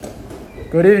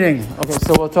Good evening. Okay,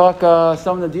 so we'll talk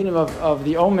some of the dinim of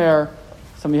the HaOmer.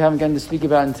 Some of you haven't gotten to speak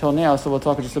about until now, so we'll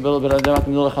talk just a little bit about the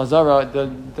middle of Chazara. The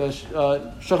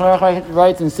Shulchan Aruch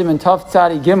writes in Siman Tov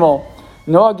Tzadi Gimel,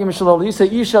 Noagim Shalom Lisa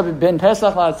Isha Ben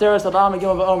Pesach LaAtzeres Adam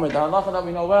Gimel VaOmer. The halacha that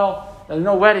we know well, that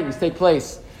no weddings take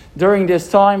place during this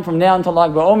time from now until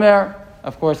Lag BaOmer.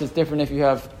 Of course, it's different if you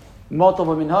have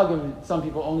multiple minhagim. Some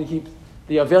people only keep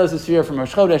the Avelis Sefiras from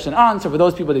Rosh Chodesh and on, so for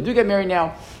those people, they do get married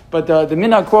now. But the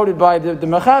minhag quoted by the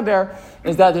Mechaber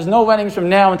is that there's no weddings from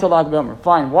now until Lag BaOmer.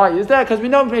 Fine. Why is that? Because we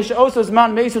know because this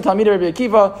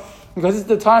is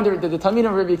the time that the Talmid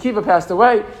of Rabbi Akiva passed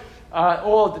away.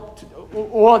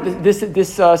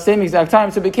 This same exact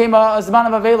time, so it became a Zman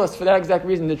of Avelis for that exact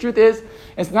reason. The truth is,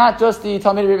 it's not just the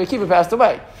Talmid of Rabbi Akiva passed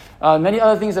away. Many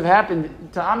other things have happened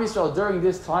to Am Yisrael during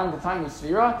this time, the time of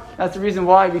Sefira. That's the reason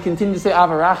why we continue to say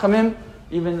Avarachamim,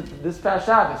 even this past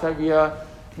Shabbos. Right?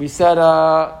 We said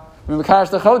Mekarash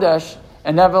the Chodesh,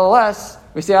 and nevertheless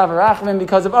we say Avarachamim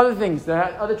because of other things,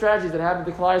 other tragedies that happened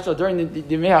to Klal Yisrael during the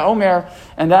HaOmer,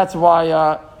 and that's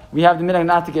why we have the minhag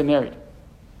not to get married.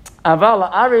 But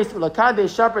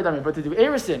to do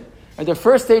Erisin, at the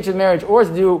first stage of marriage, or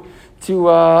to do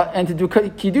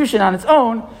Kiddushin on its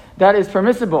own, that is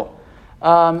permissible.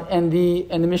 And the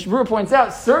Mishmur points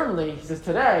out, certainly, he says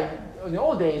today, in the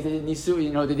old days, they did Nisu,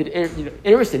 they did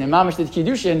Erisin, and Mamash did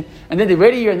Kiddushin, and then they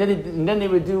wait a year, and then they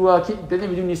would do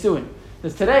Nisuin.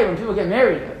 Because today, when people get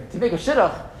married, to make a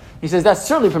shidduch, he says that's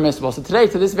certainly permissible. So today,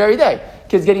 to this very day,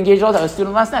 kids get engaged all the time. A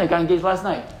student last night got engaged last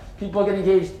night. People get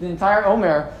engaged the entire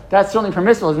HaOmer. That's certainly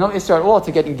permissible. There's no issue at all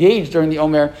to get engaged during the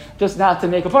HaOmer, just not to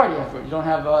make a party after. You don't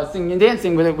have singing and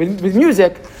dancing with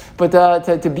music, but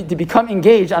to become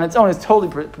engaged on its own is totally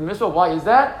permissible. Why is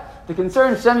that? The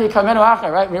concern, Shem Yikamenu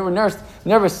Achar, right? When we're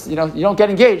nervous, you don't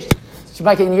get engaged. You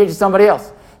might get engaged with somebody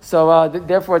else. So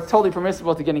therefore, it's totally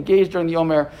permissible to get engaged during the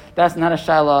HaOmer. That's not a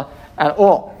shaila at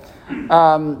all.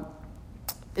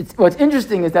 What's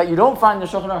interesting is that you don't find the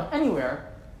Shulchan Aruch anywhere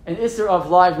an issur of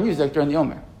live music during the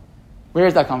HaOmer. Where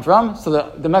does that come from? So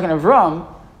the Magen Avram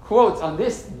quotes on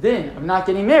this din of not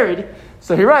getting married.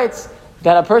 So he writes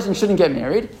that a person shouldn't get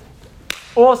married.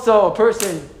 Also, a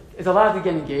person is allowed to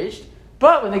get engaged,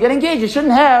 but when they get engaged, you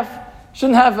shouldn't have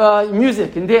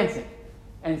music and dancing.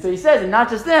 And so he says, and not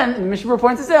just then, and the Mishmur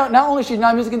points this out, not only should you not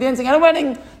have music and dancing at a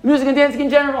wedding, music and dancing in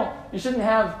general, you shouldn't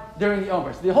have during the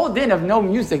HaOmer. So the whole din of no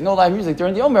music, no live music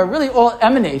during the HaOmer really all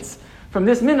emanates from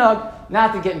this minhag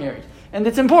not to get married. And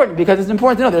it's important because it's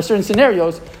important to know there are certain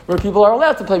scenarios where people are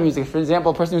allowed to play music. For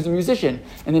example, a person who's a musician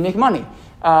and they make money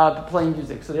playing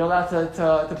music. So they're allowed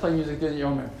to play music during the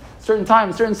HaOmer. Certain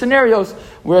times, certain scenarios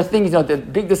where things, the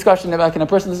big discussion about can a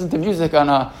person listen to music on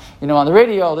the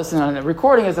radio, listen on a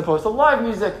recording as opposed to live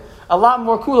music, a lot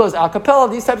more kulas, a cappella,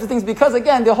 these types of things, because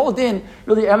again, the whole din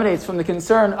really emanates from the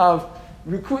concern of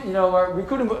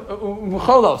Rikudim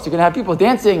Mucholos. You're going to have people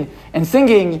dancing and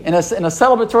singing in a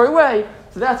celebratory way.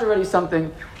 So that's already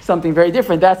something very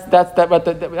different. That's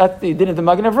the din of the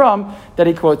Magen Avram that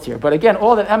he quotes here. But again,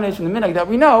 all that emanates from the minhag that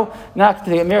we know, not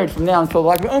to get married from now until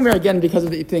Lag BaOmer, again because of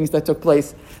the things that took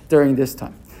place during this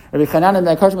time.